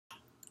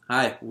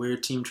Hi, we're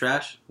Team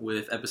Trash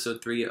with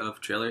episode 3 of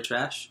Trailer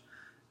Trash.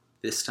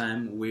 This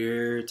time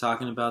we're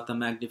talking about the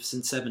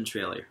Magnificent Seven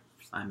trailer.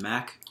 I'm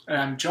Mac. And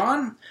I'm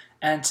John,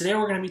 and today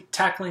we're going to be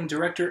tackling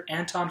director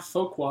Anton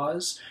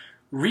Fuqua's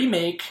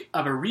remake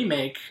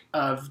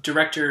of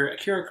director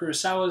Akira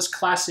Kurosawa's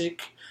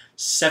classic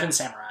Seven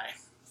Samurai.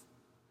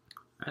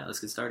 Alright, let's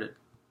get started.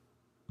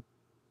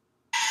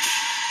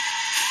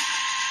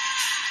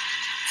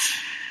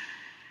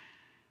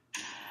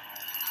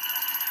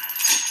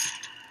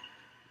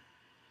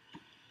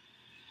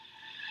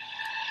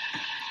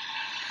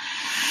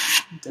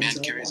 Man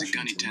carries a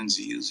gun, he tends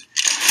to use it.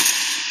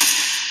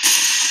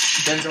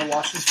 Denzel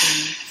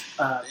Washington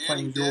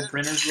playing Yul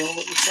Brynner's role,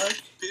 it looks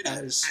like,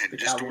 as the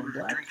cowboy in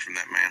black. Drink from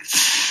that man.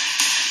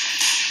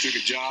 Took a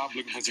job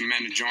looking for some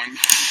men to join me.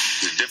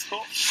 Is it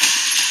difficult?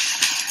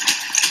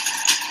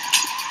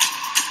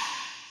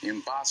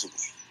 Impossible.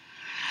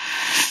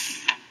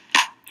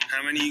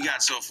 How many you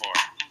got so far?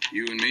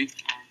 You and me?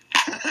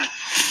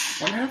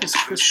 Wonder how this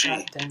Chris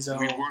Pratt Denzel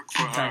We work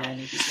for her.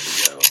 dynamic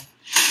is going to go.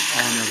 I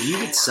don't know, you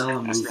could sell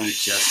a movie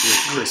just with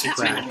Chris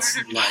Pratt's,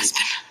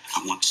 I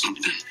want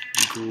something.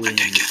 grin.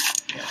 Take it.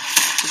 Yeah.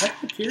 Is that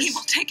the Pierce? He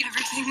will take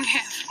everything we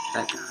have.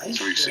 That guy?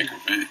 So you seek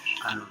revenge.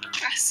 I don't know.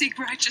 I seek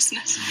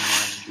righteousness, No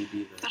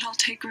IMDb though. but I'll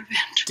take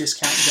revenge.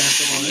 Discount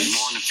Jennifer We need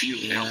more Lawrence? than a few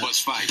to Yeah. help us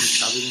fight. She's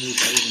probably gonna be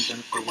better than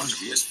Jennifer But once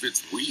Lawrence. we as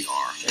fits we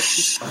are. Yeah,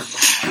 she's fun.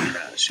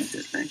 She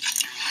did think.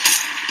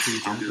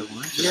 Who's Jennifer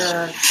Lawrence?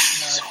 Yeah, no, I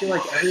feel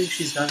like everything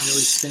she's done really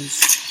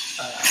since,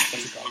 what's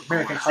it called?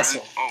 American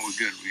Hustle. Oh, we're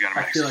good. We got to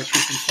I make feel like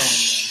she's been filming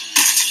them.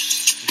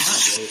 Not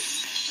great.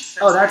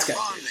 Oh, that's good.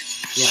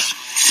 Yeah.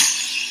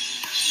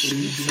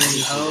 Lee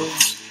Byung-ho,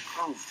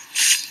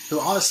 who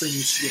honestly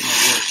needs to get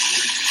more work.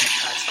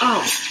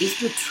 Oh, is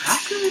the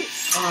tracker,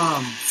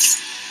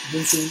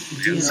 Vincent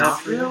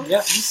D'Onofrio? Yeah.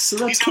 So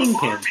that's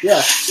Kingpin.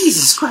 Yeah.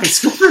 Jesus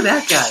Christ, good for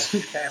that guy.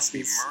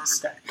 Cassidy's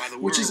stack.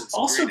 Which is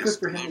also good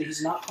for him that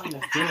he's not playing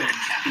a villain,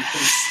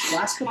 because the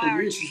last couple Why of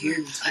are years you he's here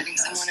really fighting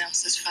someone typecast.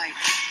 else's fight?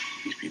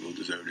 These people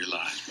deserve their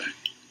lives back.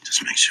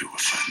 Just make sure we're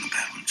fighting the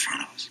battle in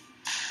front of us.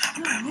 Not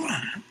the battle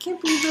behind. I can't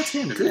believe that's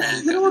him. Good.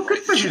 You know what?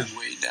 Good for him.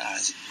 Way he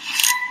dies.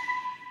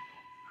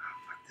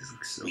 This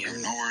looks so We have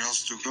good. nowhere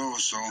else to go,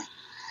 so.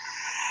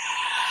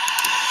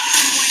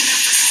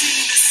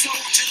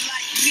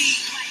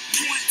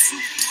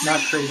 Not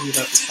crazy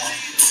about the song.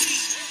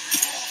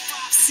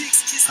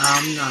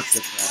 I'm not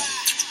surprised.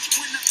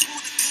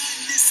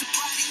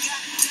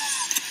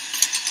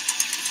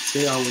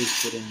 They always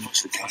put in a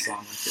song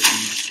like this in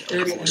the show.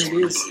 It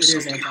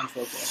is Anton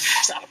Fuqua.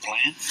 Is that a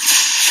plan?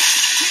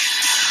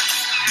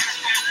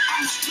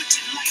 I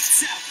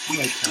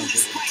like how they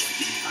look like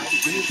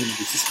it's gonna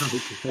be so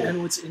good.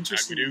 And what's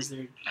interesting is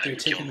they're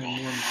taking a more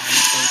modern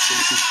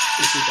approach.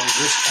 It's a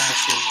diverse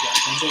cast. They've got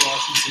Denzel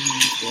Washington.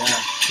 Yeah.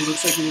 He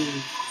looks like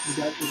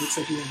it looks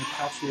like he's in the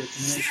Patriot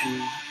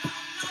Comanche.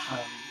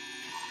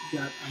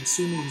 I'm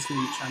assuming he's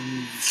going to be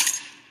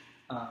Chinese.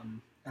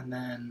 And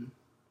then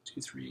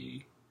 2,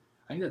 3.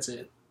 I think that's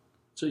it.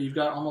 So you've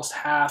got almost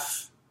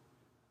half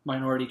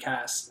minority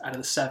cast out of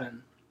the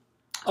 7.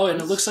 Oh,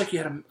 and it looks like you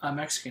had a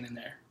Mexican in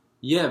there.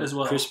 Yeah, as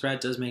well. Chris Pratt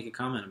does make a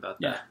comment about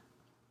that. Yeah.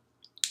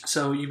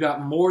 So you've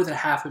got more than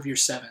half of your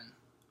 7,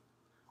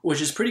 which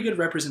is pretty good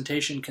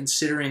representation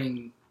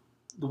considering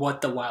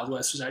what the Wild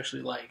West was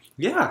actually like.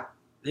 Yeah.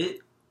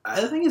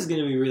 I think it's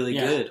gonna be really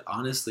Yeah. good,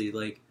 honestly.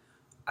 Like,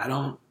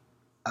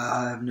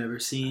 I've never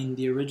seen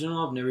the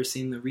original, I've never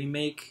seen the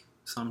remake,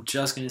 so I'm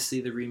just gonna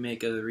see the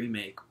remake of the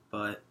remake,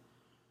 but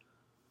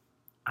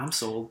I'm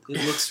sold.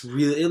 It looks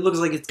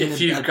like it's gonna If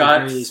at you've the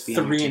got very least be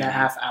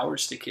 3.5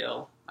 hours to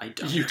kill, I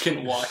don't. you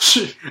can watch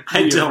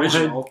I the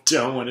original.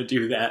 don't want to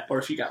do that. Or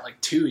if you got like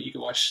 2, you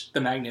can watch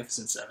The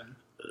Magnificent Seven,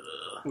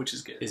 which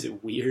is good. Is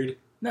it weird?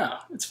 No,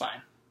 it's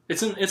fine.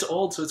 It's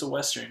old, so it's a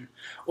Western.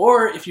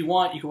 Or if you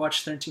want, you can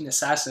watch 13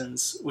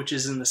 Assassins, which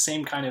is in the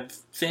same kind of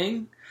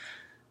thing.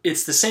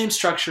 It's the same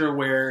structure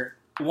where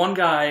one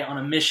guy on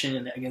a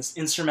mission against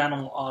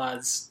insurmountable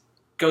odds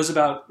goes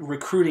about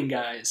recruiting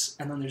guys,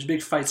 and then there's a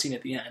big fight scene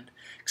at the end.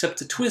 Except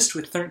the twist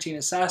with 13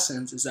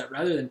 Assassins is that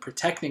rather than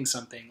protecting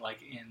something like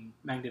in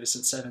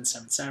Magnificent Seven,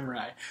 Seven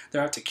Samurai,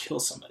 they're out to kill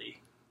somebody.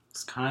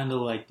 It's kind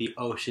of like the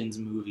Ocean's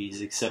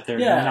movies, except they're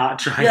Yeah. not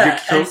trying Yeah,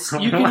 to kill and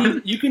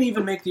someone. you can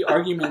even make the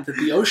argument that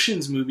the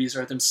Ocean's movies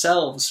are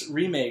themselves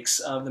remakes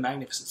of the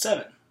Magnificent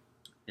Seven.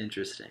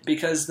 Interesting.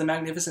 Because the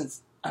Magnificent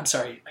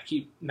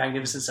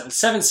Seven.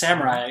 Seven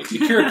Samurai,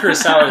 Akira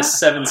Kurosawa's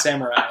Seven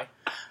Samurai,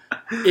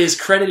 is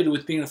credited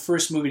with being the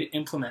first movie to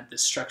implement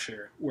this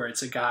structure, where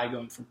it's a guy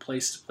going from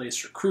place to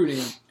place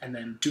recruiting and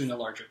then doing a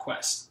larger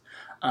quest.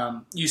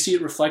 You see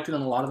it reflected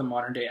in a lot of the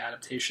modern day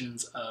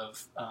adaptations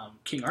of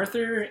King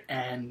Arthur,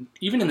 and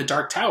even in The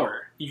Dark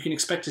Tower. You can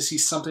expect to see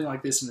something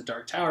like this in The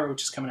Dark Tower,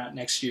 which is coming out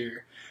next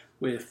year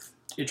with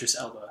Idris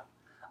Elba.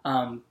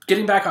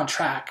 Getting back on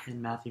track,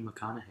 And Matthew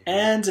McConaughey.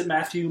 and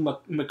Matthew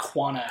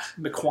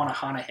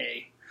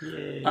McConaughey.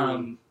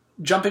 Yay.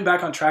 Jumping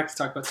back on track to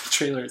talk about the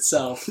trailer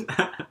itself.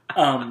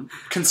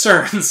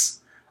 Concerns.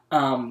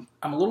 I'm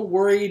a little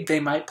worried they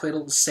might play it a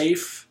little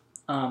safe.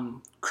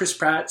 Chris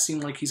Pratt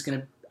seemed like he's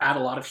going to add a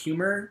lot of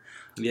humor.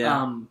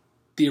 Yeah.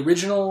 The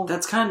original...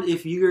 That's kind of,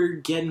 if you're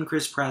getting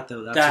Chris Pratt,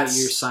 though, that's what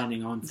you're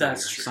signing on for.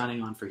 That's You're true.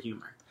 signing on for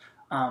humor.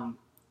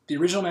 The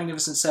original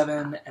Magnificent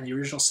Seven and the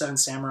original Seven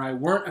Samurai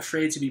weren't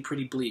afraid to be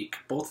pretty bleak.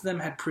 Both of them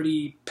had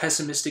pretty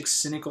pessimistic,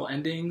 cynical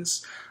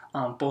endings,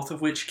 both of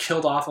which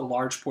killed off a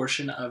large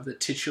portion of the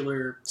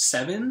titular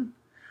Seven.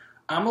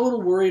 I'm a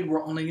little worried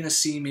we're only going to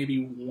see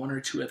maybe one or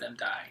two of them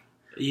die.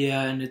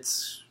 Yeah, and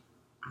it's...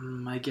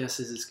 my guess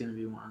is it's going to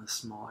be one of the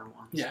smaller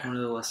ones. Yeah. One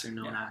of the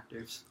lesser-known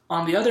actors.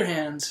 On the other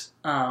hand,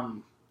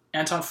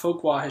 Anton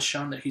Fuqua has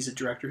shown that he's a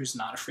director who's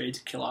not afraid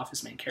to kill off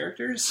his main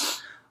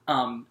characters.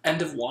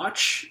 End of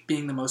Watch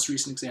being the most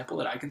recent example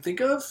that I can think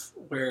of,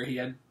 where he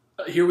had...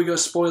 here we go,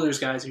 spoilers,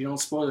 guys. If you don't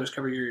spoilers,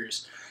 cover your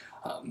ears.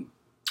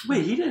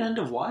 Wait, he did End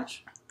of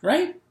Watch?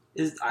 Right?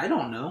 I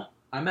don't know.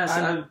 I'm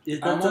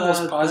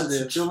almost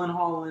positive. That's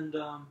Gyllenhaal and...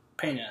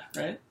 Pena,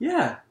 right?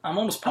 yeah. I'm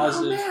almost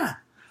positive. Oh, man.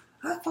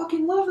 I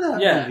fucking love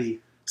that Yeah. movie.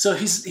 So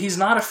he's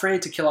not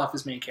afraid to kill off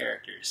his main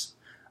characters.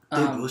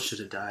 They both should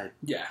have died.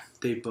 Yeah.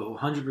 They both,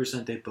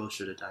 100% they both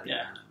should have died.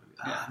 Yeah. In that movie.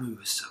 Yeah. That movie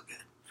was so good.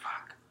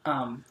 Fuck.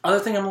 Other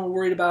thing I'm a little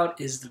worried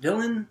about is the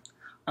villain.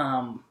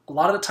 A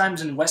lot of the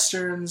times in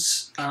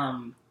westerns,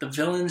 the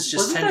villains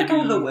just Wasn't tend that to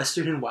kind be... of the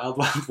Western in Wild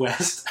Wild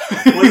West?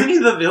 Wasn't he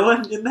the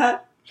villain in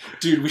that?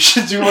 Dude, we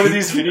should do one of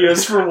these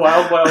videos for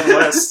Wild Wild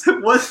West.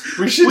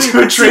 We should Wait,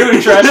 do a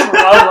trailer trash for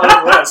Wild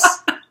Wild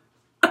West.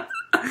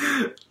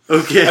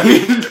 Okay. I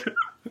mean,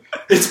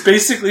 it's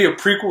basically a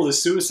prequel to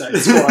Suicide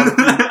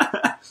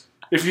Squad.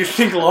 If you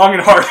think long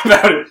and hard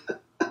about it.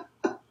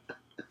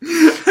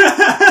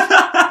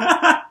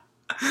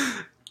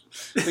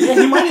 But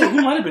yeah, he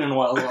might have been in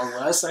Wild Wild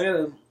West. I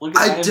gotta look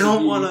at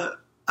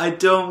I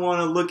don't want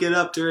to look it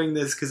up during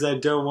this because I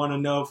don't want to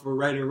know if we're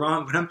right or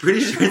wrong, but I'm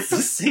pretty sure it's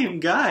the same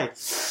guy.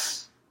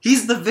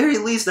 He's the very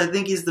least, I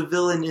think he's the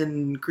villain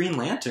in Green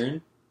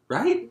Lantern,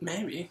 right?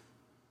 Maybe.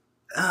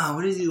 Oh,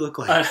 what does he look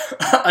like?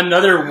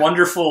 Another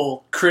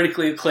wonderful,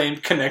 critically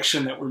acclaimed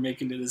connection that we're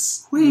making to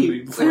this movie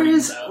Wait, before it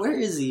comes out. where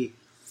is he?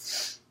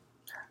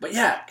 But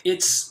yeah,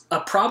 it's a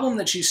problem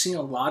that you see in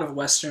a lot of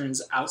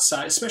westerns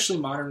outside, especially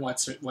modern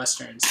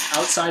westerns,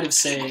 outside of,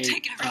 say,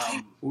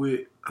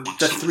 Wait,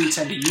 the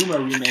 310 to Yuma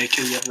remake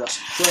where you have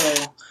Russell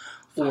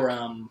Crowe, or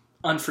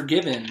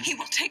Unforgiven, He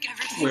will take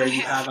everything where we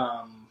you have,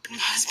 My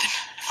husband.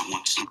 I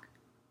want some.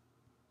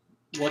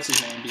 what's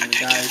his name, being the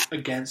guy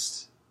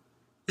against...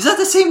 is that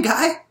the same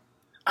guy?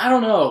 I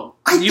don't know.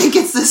 I think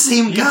it's the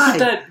same You guy. put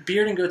that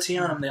beard and goatee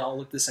on him, they all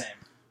look the same.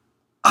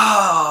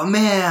 Oh,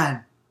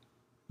 man.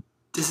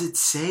 Does it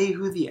say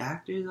who the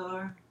actors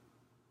are?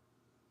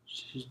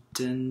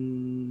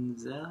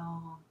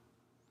 Denzel?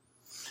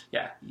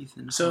 Yeah.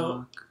 Ethan So,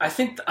 Hawke? I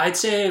think, I'd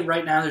say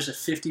right now there's a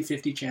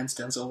 50-50 chance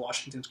Denzel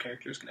Washington's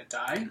character is going to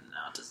die.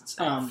 No, it doesn't say.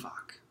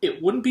 Fuck.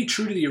 It wouldn't be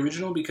true to the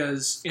original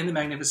because in The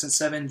Magnificent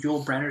Seven,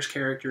 Yul Brynner's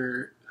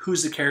character,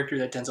 who's the character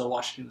that Denzel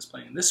Washington is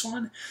playing in this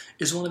one,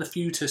 is one of the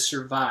few to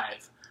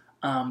survive.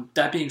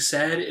 That being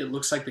said, it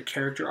looks like the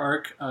character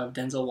arc of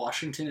Denzel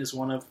Washington is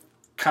one of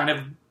kind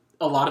of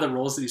a lot of the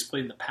roles that he's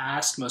played in the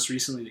past, most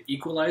recently The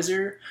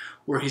Equalizer,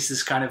 where he's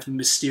this kind of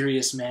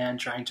mysterious man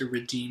trying to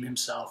redeem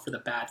himself for the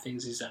bad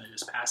things he's done in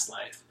his past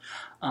life.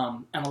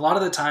 And a lot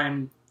of the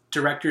time,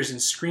 directors and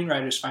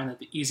screenwriters find that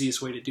the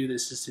easiest way to do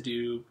this is to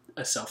do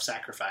a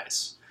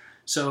self-sacrifice.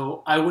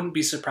 So I wouldn't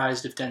be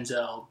surprised if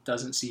Denzel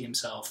doesn't see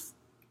himself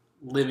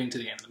living to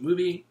the end of the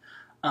movie.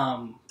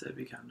 That'd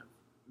be kind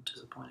of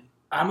disappointing.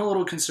 I'm a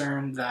little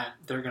concerned that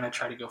they're going to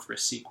try to go for a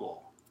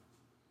sequel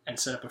and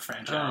set up a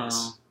franchise,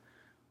 Oh,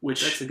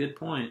 which that's a good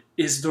point.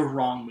 is the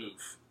wrong move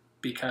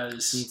It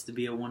because, needs to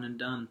be a one and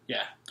done.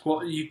 yeah,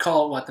 well, you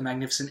call it what, the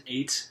Magnificent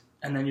Eight,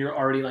 and then you're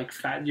already like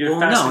fat. You're Well,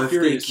 Fast no, and if they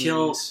Furious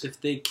kill movies.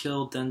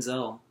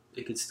 Denzel,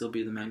 it could still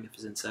be the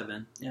Magnificent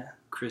Seven. Yeah.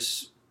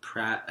 Chris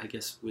Pratt, I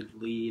guess,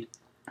 would lead,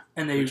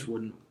 and they which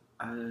wouldn't.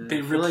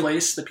 they feel like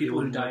replace the it people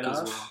who wouldn't died work as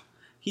off. well.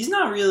 He's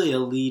not really a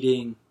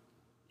leading,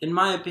 in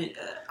my opinion.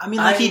 I mean,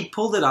 like, he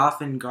pulled it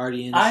off in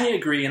Guardians. I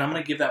agree, and I'm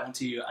going to give that one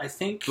to you. I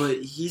think but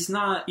he's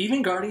not.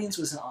 even Guardians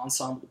was an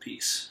ensemble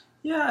piece.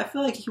 Yeah, I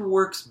feel like he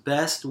works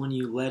best when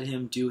you let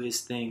him do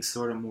his thing,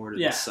 sort of more to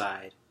Yeah. the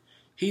side.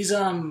 He's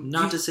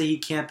Not to say he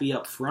can't be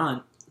up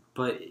front,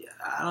 but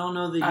I don't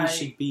know that he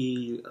should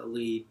be a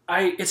lead.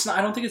 I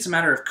don't think it's a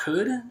matter of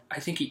could. I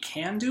think he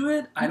can do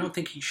it. I don't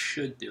think he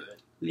should do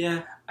it.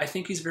 Yeah, I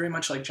think he's very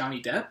much like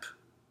Johnny Depp,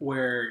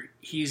 where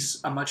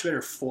he's a much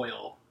better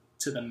foil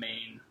to the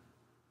main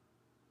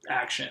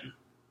action.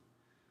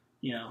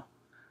 You know,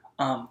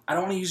 I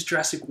don't want to use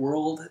Jurassic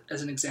World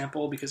as an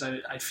example because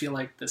I feel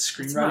like the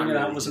screenwriting of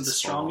that wasn't the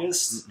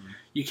strongest. Mm-mm.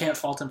 You can't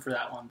fault him for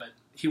that one, but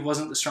he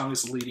wasn't the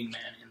strongest leading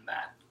man in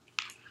that.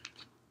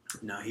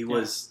 No, he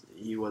was.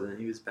 He wasn't.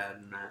 He was bad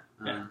in that.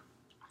 Yeah.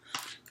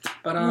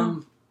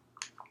 But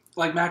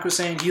like Mac was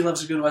saying, he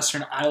loves a good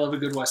Western. I love a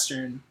good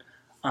Western.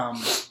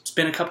 It's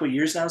been a couple of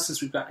years now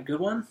since we've gotten a good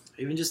one.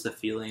 Even just the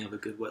feeling of a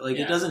good like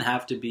Yeah. it doesn't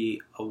have to be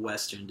a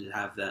western to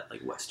have that like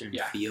western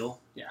Yeah.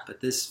 feel. Yeah.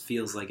 But this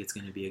feels like it's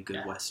going to be a good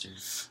Yeah. western.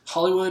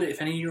 Hollywood, if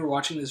any of you are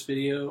watching this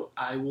video,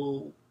 I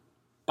will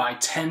buy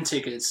 10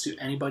 tickets to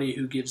anybody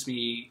who gives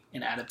me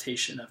an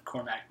adaptation of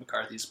Cormac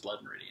McCarthy's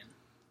Blood Meridian.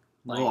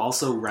 We'll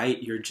also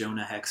write your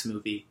Jonah Hex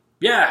movie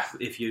Yeah,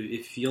 if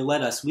you'll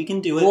let us. We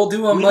can do it. we'll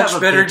do a We much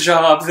have better pitch.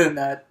 job than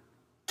that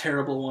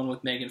terrible one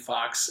with Megan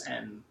Fox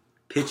and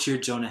Pitch your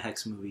Jonah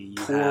Hex movie. You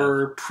have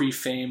poor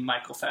pre-fame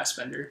Michael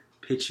Fassbender.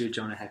 pitch your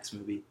Jonah Hex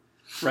movie.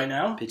 Right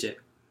now, Pitch it.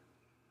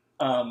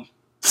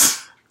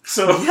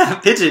 So Yeah,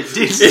 pitch it,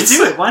 dude. It's-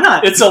 do it. Why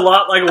not? it's a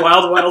lot like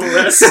Wild Wild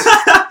West,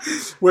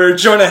 where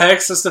Jonah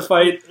Hex has to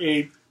fight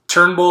a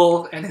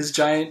Turnbull and his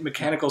giant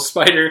mechanical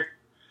spider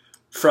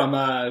from.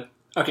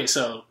 Okay,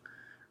 so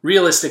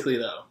realistically,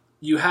 though,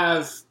 you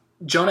have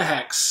Jonah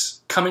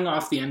Hex coming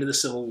off the end of the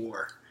Civil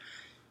War.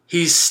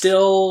 He's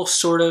still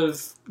sort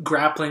of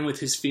grappling with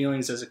his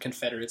feelings as a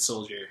Confederate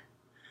soldier.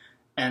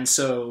 And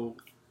so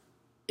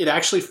it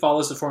actually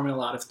follows the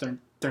formula out of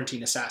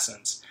 13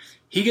 Assassins.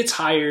 He gets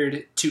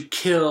hired to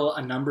kill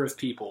a number of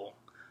people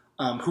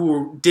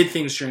who did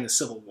things during the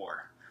Civil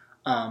War.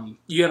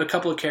 You have a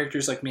couple of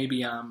characters like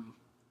maybe an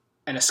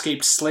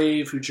escaped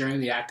slave who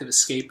during the act of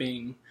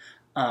escaping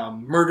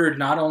murdered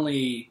not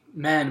only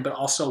men but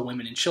also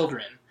women and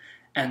children.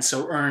 And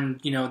so earned,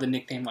 the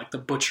nickname like the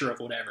Butcher of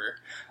whatever.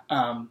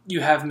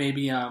 You have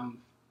maybe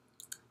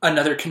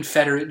another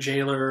Confederate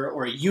jailer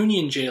or a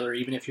Union jailer,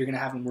 even if you're going to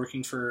have him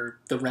working for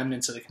the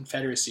remnants of the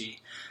Confederacy.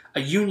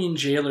 A Union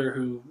jailer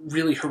who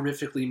really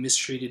horrifically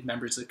mistreated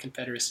members of the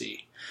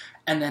Confederacy.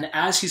 And then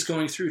as he's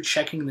going through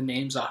checking the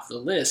names off the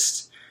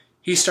list,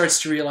 he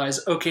starts to realize,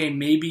 okay,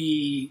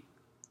 maybe,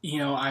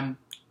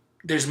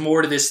 there's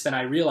more to this than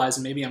I realize,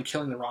 and maybe I'm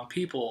killing the wrong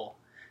people.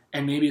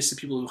 And maybe it's the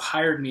people who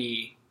hired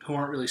me who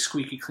aren't really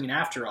squeaky clean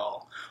after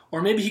all.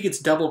 Or maybe he gets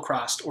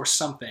double-crossed or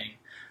something.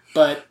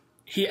 But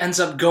he ends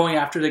up going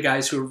after the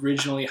guys who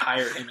originally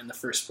hired him in the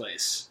first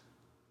place.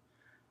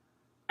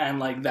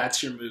 And,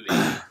 that's your movie.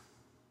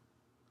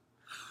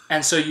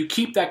 And so you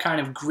keep that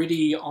kind of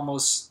gritty,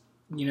 almost,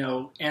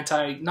 not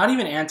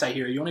even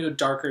anti-hero. You want to go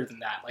darker than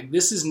that.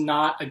 This is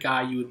not a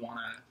guy you would want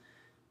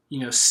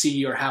to,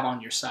 see or have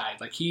on your side.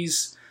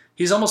 He's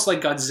almost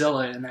like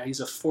Godzilla in that he's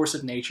a force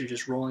of nature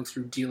just rolling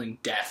through dealing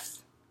death.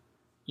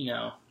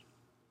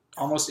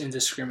 Almost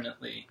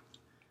indiscriminately.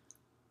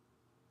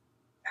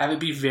 Have it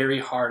be very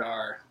hard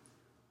R.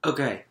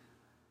 Okay.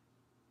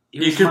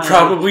 You could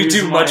probably here's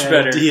do my much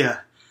better.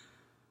 idea.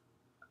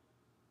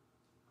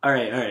 All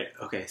right.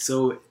 Okay,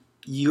 so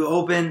you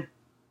open.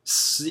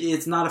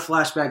 It's not a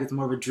flashback. It's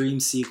more of a dream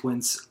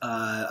sequence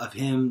of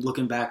him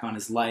looking back on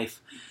his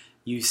life.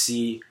 You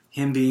see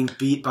him being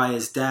beat by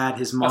his dad,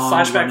 his A mom.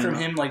 flashback from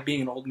running- him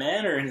being an old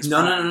man or in his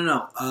No, prime?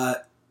 no.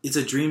 It's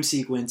a dream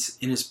sequence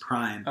in his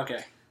prime.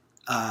 Okay.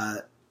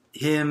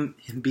 Him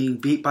being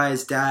beat by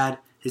his dad,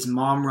 his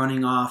mom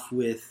running off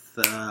with,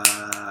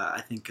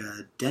 I think,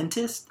 a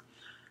dentist.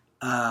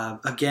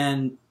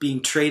 Again,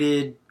 being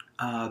traded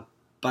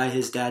by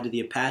his dad to the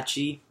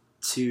Apache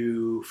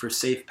for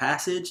safe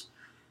passage.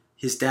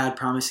 His dad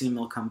promising him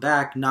he'll come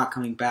back, not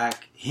coming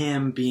back.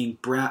 Him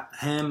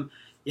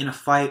in a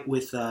fight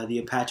with the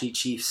Apache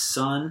chief's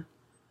son.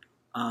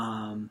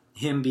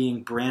 Him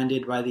being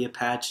branded by the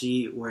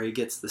Apache, where he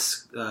gets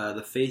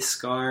the face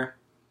scar.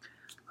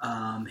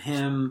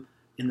 Him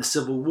in the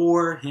Civil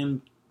War,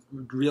 him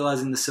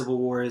realizing the Civil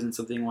War isn't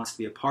something he wants to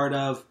be a part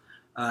of.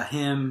 I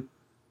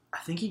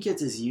think he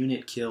gets his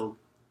unit killed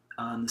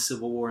in the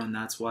Civil War, and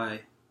that's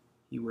why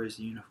he wears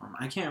the uniform.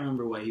 I can't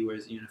remember why he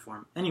wears the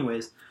uniform.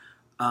 Anyways,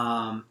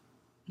 no,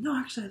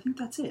 actually, I think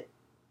that's it.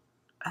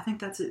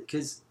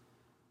 Because,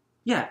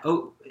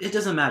 it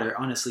doesn't matter,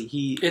 honestly.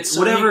 It's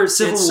Civil War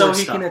so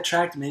he stuff. can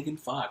attract Megan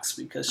Fox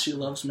because she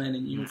loves men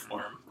in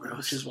uniform, Gross.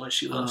 which is why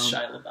she loves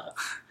Shia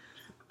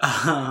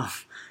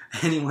LaBeouf.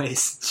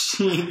 Anyways,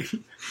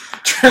 she...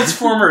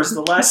 Transformers: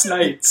 The Last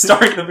Night,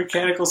 starring the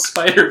mechanical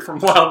spider from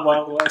Wild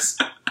Wild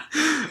West.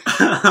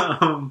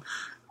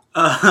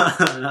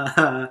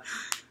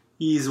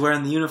 He's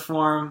wearing the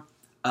uniform,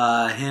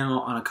 him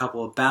on a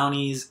couple of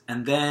bounties,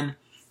 and then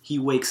he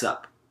wakes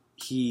up.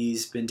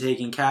 He's been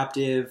taken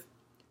captive.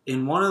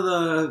 In one of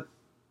the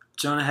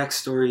Jonah Hex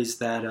stories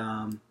that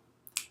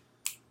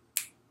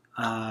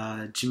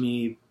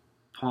Jimmy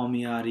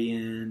Palmiotti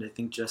and I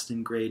think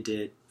Justin Gray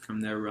did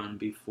from their run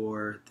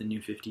before the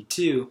New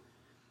 52,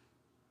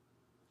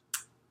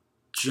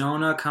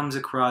 Jonah comes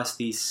across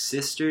these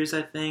sisters,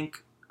 I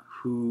think,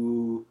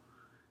 who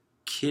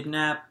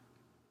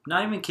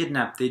not even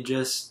kidnap, they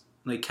just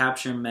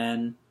capture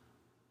men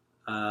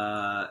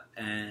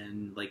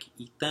and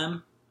eat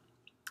them,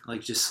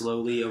 just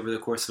slowly over the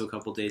course of a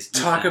couple days.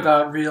 Talk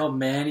about real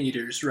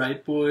man-eaters,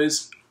 right,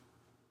 boys?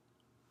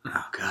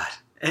 Oh god.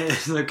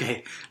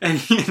 Okay.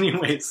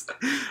 Anyways,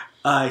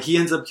 he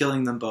ends up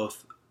killing them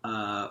both.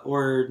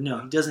 Or no,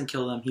 he doesn't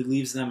kill them. He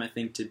leaves them, I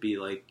think, to be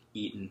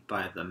eaten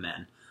by the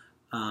men.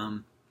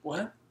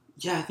 What?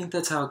 Yeah, I think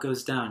that's how it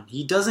goes down.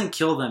 He doesn't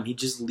kill them. He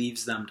just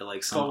leaves them to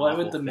like some. But why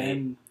awful would the fate.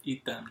 men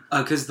eat them?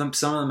 Because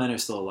some of the men are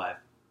still alive.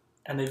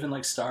 And they've been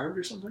like starved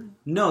or something?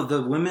 No,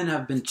 the women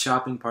have been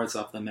chopping parts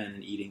off the men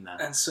and eating them.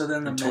 And so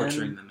then the and men...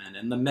 torturing the men.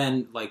 And the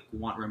men like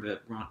want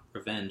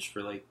revenge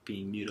for like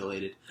being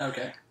mutilated.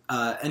 Okay.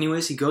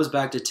 Anyways, he goes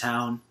back to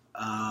town,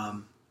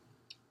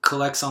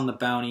 collects on the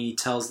bounty,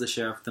 tells the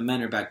sheriff the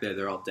men are back there,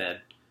 they're all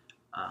dead.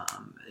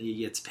 He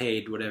gets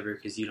paid, whatever,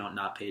 because you don't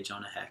not pay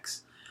Jonah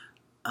Hex.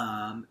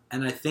 And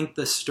I think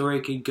the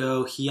story could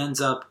go, he ends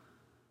up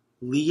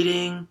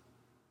leading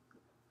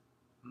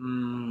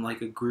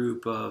like a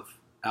group of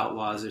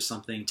outlaws or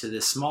something to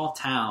this small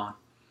town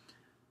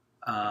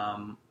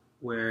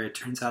where it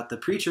turns out the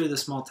preacher of the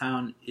small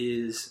town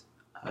is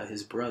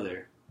his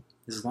brother.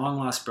 His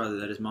long-lost brother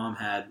that his mom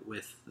had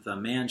with the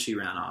man she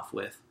ran off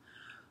with.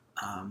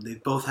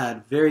 They've both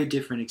had very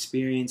different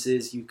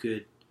experiences. You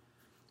could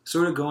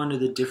sort of go into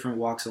the different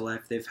walks of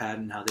life they've had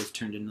and how they've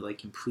turned into like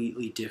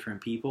completely different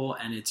people.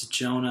 And it's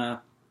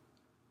Jonah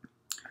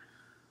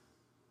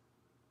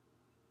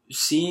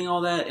seeing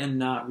all that and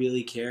not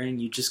really caring.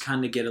 You just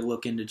kind of get a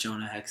look into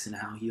Jonah Hex and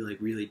how he like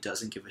really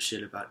doesn't give a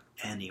shit about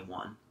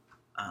anyone.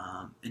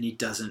 And he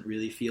doesn't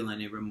really feel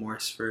any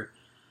remorse for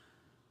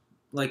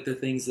like the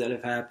things that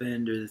have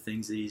happened or the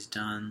things that he's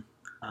done.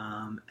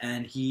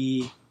 And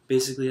he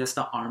basically has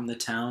to arm the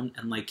town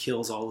and like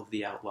kills all of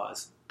the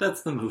outlaws.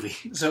 That's the movie.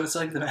 So it's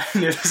like the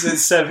Magnificent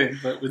Seven,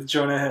 but with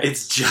Jonah Hex.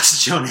 It's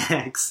just Jonah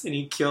Hex, and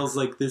he kills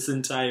like this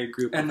entire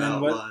group and of then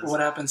outlaws. what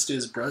happens to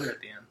his brother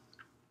at the end?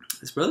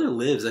 His brother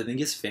lives. I think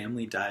his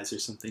family dies or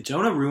something.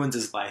 Jonah ruins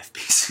his life,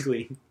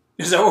 basically.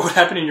 Is that what would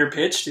happen in your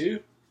pitch, too?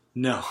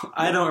 No,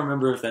 I don't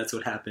remember if that's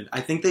what happened.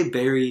 I think they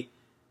bury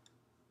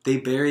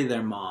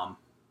their mom.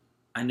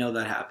 I know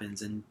that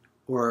happens,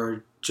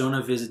 or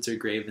Jonah visits her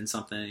grave and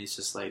something, and he's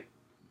just like,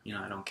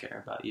 I don't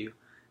care about you.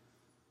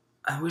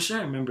 I wish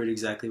I remembered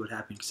exactly what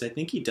happened, because I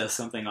think he does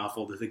something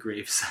awful to the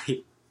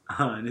gravesite,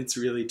 and it's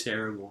really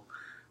terrible.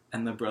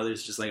 And the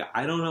brother's just like,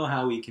 I don't know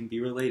how we can be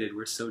related.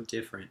 We're so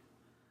different.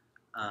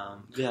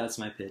 Yeah, that's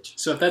my pitch.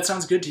 So if that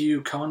sounds good to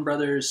you, Coen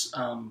Brothers,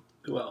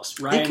 who else?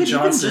 Ryan It could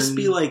Johnson. even just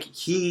be like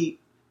he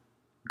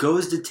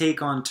goes to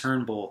take on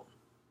Turnbolt,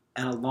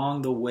 and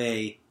along the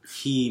way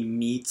he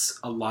meets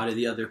a lot of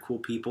the other cool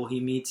people he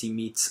meets.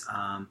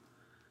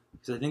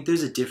 Because I think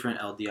there's a different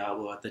El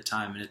Diablo at the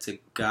time, and it's a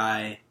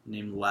guy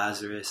named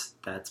Lazarus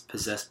that's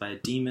possessed by a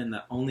demon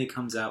that only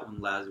comes out when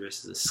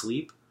Lazarus is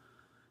asleep.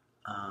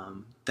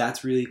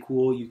 That's really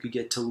cool. You could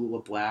get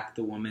Tallulah Black,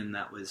 the woman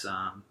that was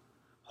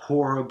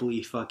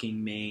horribly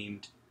fucking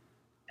maimed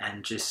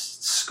and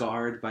just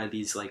scarred by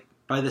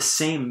by the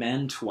same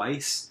men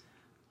twice.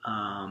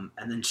 And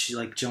then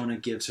Jonah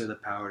gives her the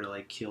power to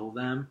like kill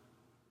them.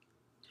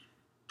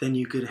 Then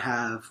you could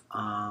have,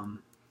 I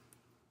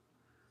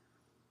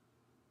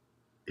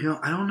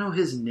don't know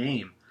his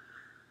name,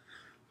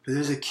 but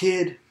there's a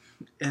kid,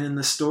 and in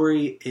the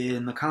story,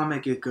 in the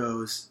comic, it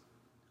goes,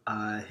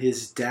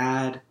 his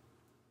dad,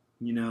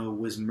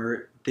 was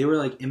murdered. They were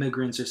like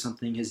immigrants or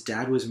something. His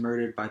dad was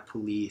murdered by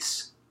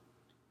police.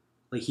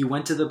 Like he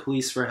went to the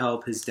police for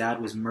help. His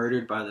dad was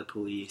murdered by the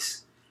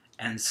police.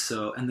 And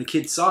the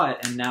kid saw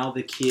it, and now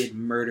the kid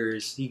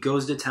he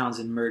goes to towns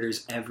and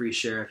murders every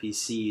sheriff he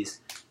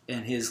sees,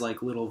 and his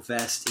like little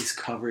vest is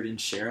covered in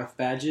sheriff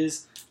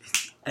badges.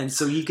 And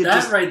so he could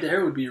right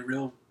there would be a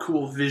real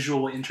cool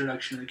visual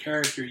introduction to the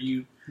character.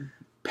 You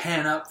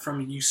pan up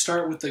you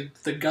start with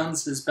the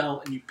guns to his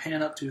belt, and you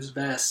pan up to his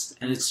vest,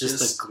 and it's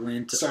just a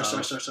glint star.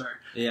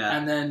 Yeah.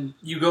 And then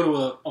you go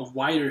to a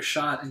wider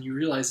shot, and you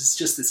realize it's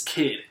just this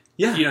kid.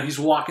 Yeah. He's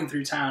walking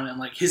through town, and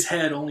like his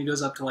head only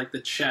goes up to like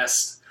the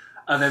chest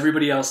of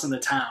everybody else in the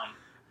town.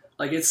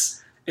 Like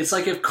it's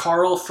like if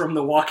Carl from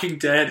The Walking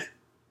Dead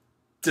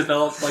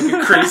developed like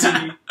a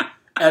crazy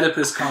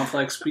Oedipus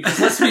complex, because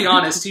let's be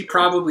honest, he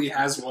probably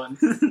has one.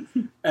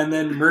 And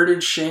then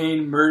murdered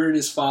Shane, murdered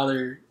his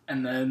father,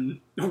 and then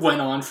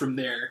went on from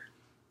there.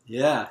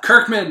 Yeah.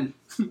 Kirkman,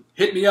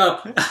 hit me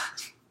up.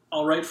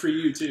 I'll write for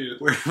you too.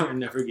 We're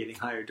never getting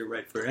hired to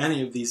write for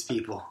any of these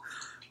people.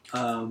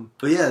 But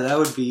yeah, that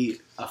would be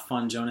a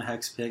fun Jonah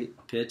Hex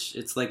pitch.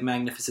 It's like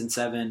Magnificent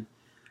Seven,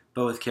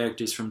 but with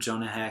characters from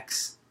Jonah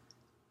Hex.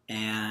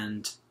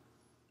 And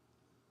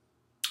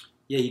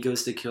yeah, he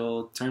goes to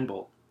kill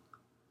Turnbolt.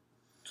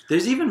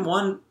 There's even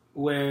one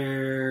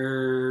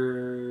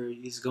where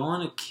he's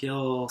going to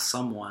kill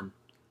someone,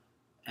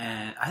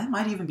 and it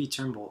might even be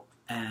Turnbolt.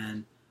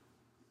 And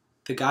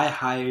the guy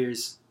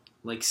hires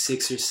like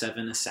 6 or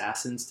 7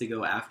 assassins to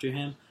go after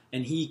him,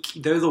 and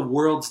they're the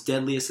world's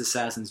deadliest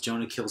assassins.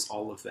 Jonah kills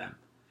all of them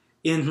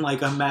in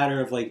like a matter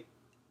of like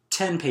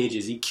 10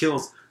 pages. He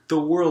kills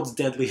the world's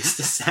deadliest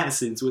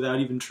assassins without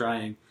even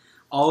trying.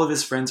 All of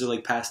his friends are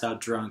like passed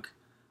out drunk,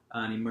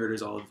 and he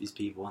murders all of these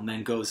people, and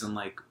then goes and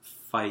like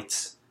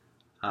fights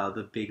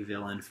the big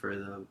villain for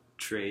the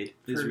trade.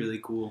 It's really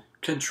cool.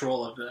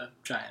 Control of the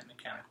giant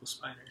mechanical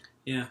spider.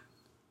 Yeah.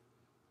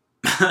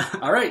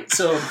 All right,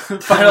 so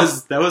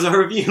that was our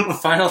review.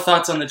 Final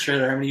thoughts on the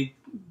trailer. How many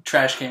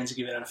trash cans you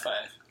give it out of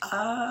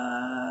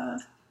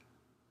 5?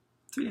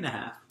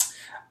 3.5.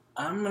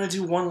 I'm gonna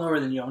do one lower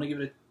than you. I'm gonna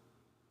give it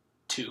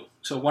a 2.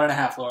 So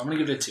 1.5 lower. I'm gonna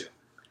give it a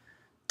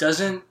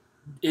 2.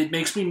 It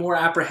makes me more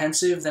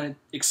apprehensive than it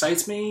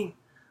excites me.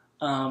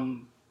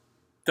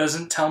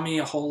 Doesn't tell me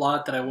a whole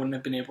lot that I wouldn't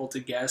have been able to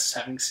guess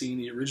having seen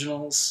the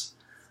originals.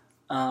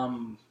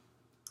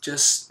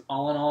 Just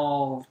all in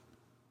all,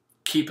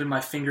 keeping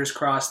my fingers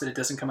crossed that it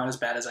doesn't come out as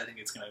bad as I think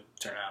it's going to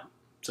turn out.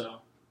 So,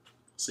 we'll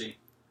see.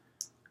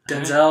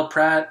 Denzel,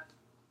 Pratt,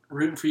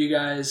 rooting for you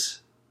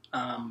guys.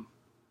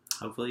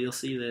 Hopefully you'll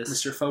see this.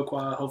 Mr.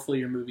 Fuqua, hopefully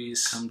your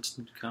movies.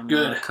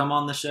 Come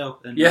on the show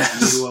and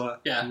Yes.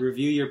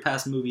 review your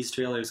past movies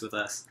trailers with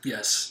us.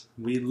 Yes.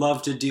 We'd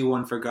love to do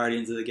one for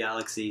Guardians of the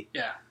Galaxy.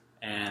 Yeah.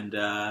 And,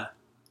 I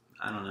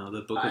don't know,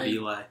 the Book of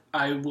Eli.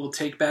 I will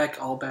take back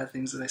all bad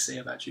things that I say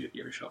about you if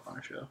you ever show up on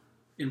our show.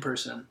 In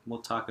person.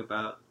 We'll talk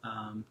about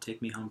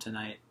Take Me Home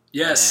Tonight.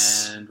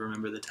 Yes. And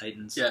Remember the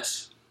Titans.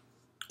 Yes.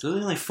 There's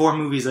only 4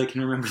 movies I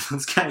can remember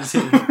those guys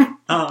in.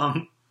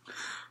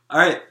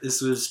 Alright,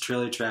 this was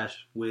Trailer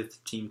Trash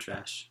with Team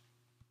Trash.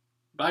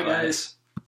 Bye, guys.